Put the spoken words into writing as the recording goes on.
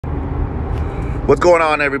What's going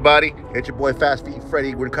on, everybody? It's your boy Fast Feet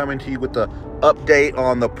Freddy. We're coming to you with the update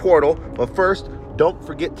on the portal. But first, don't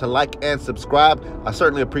forget to like and subscribe. I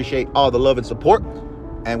certainly appreciate all the love and support.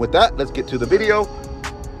 And with that, let's get to the video.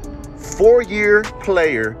 4-year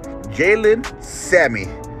player JALEN Sami,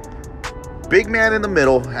 big man in the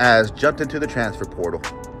middle, has jumped into the transfer portal.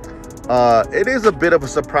 It is a bit of a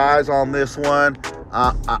surprise on this one.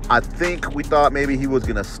 I think we thought maybe he was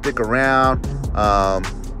gonna stick around.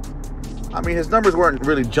 I mean, his numbers weren't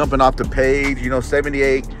really jumping off the page. You know,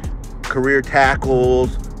 78 career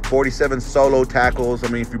tackles, 47 solo tackles. I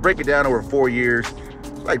mean, if you break it down over 4 years,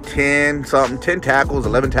 it's like 10 tackles,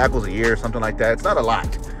 11 tackles a year, something like that. It's not a lot,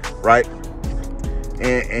 right?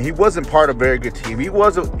 And he wasn't part of a very good team. He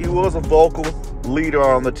was a vocal leader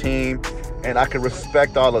on the team, and I can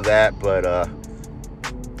respect all of that. But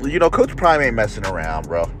you know, Coach Prime ain't messing around,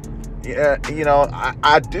 bro. Yeah, you know,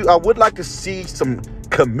 I would like to see some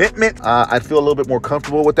commitment. I'd feel a little bit more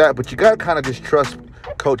comfortable with that, but you gotta kind of just trust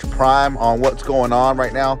Coach Prime on what's going on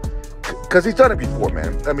right now, because he's done it before,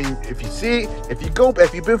 man. I mean, if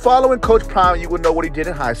you've been following Coach Prime, you would know what he did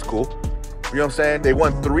in high school. You know what I'm saying? They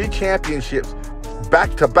won 3 championships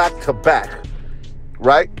back to back,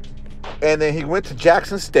 right? And then he went to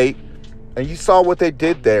Jackson State, and you saw what they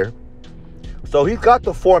did there. So he's got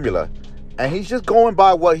the formula, and he's just going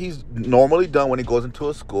by what he's normally done when he goes into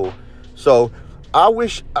a school. So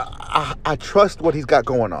I trust what he's got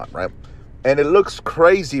going on, right? And it looks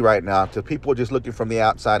crazy right now to people just looking from the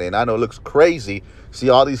outside in. I know it looks crazy, see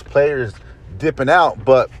all these players dipping out,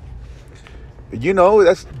 but you know,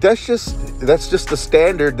 that's just the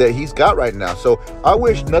standard that he's got right now. So I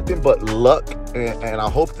wish nothing but luck, and I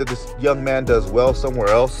hope that this young man does well somewhere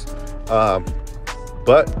else.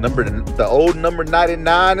 But the old number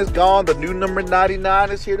 99 is gone. The new number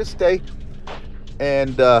 99 is here to stay.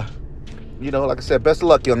 And you know, like I said, best of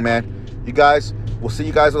luck, young man. You guys, we'll see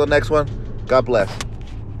you guys on the next one. God bless.